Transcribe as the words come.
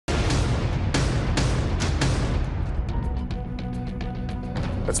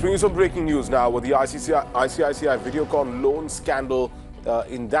Let's bring you some breaking news now with the ICICI Videocon loan scandal.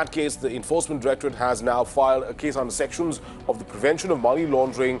 In that case, the Enforcement Directorate has now filed a case under sections of the Prevention of Money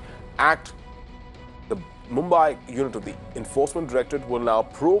Laundering Act. The Mumbai unit of the Enforcement Directorate will now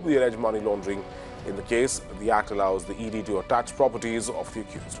probe the alleged money laundering. In the case, the Act allows the ED to attach properties of the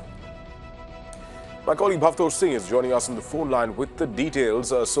accused. My colleague Bhavtosh Singh is joining us on the phone line with the details.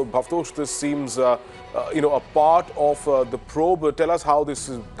 So, Bhavtosh, this seems, a part of the probe. Tell us how this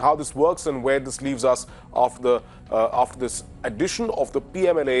works and where this leaves us after this addition of the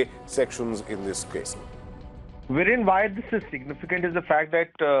PMLA sections in this case. Wherein why this is significant is the fact that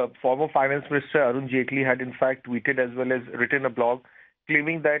former Finance Minister Arun Jaitley had in fact tweeted as well as written a blog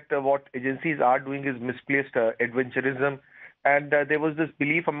claiming that what agencies are doing is misplaced adventurism. And there was this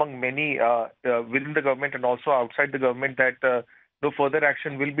belief among many within the government and also outside the government that no further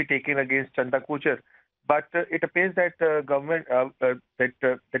action will be taken against Chanda Kochhar. But it appears that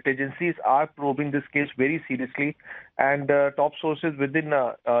that agencies are probing this case very seriously, and top sources within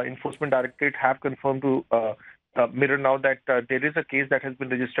Enforcement Directorate have confirmed to Mirror now that there is a case that has been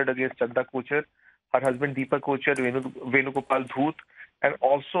registered against Chanda Kochhar, her husband Deepak Kochhar, Venugopal Dhoot, and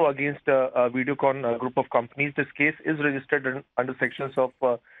also against a Videocon group of companies. This case is registered under sections of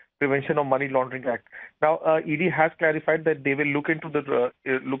Prevention of Money Laundering Act. Now, ED has clarified that they will look into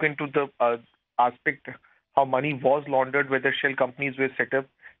the aspect how money was laundered, whether shell companies were set up,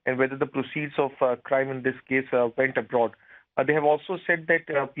 and whether the proceeds of crime in this case went abroad. They have also said that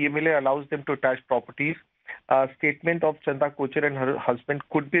PMLA allows them to attach properties. Statement of Chanda Kochhar and her husband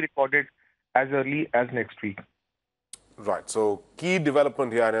could be recorded as early as next week. Right. So, key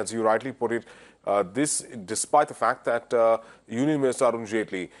development here, and as you rightly put it, this, despite the fact that Union Minister Arun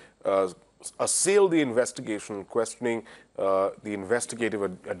Jaitley assailed the investigation, questioning the investigative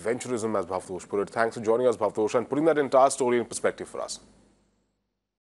adventurism, as Bhavtosh put it. Thanks for joining us, Bhavtosh, and putting that entire story in perspective for us.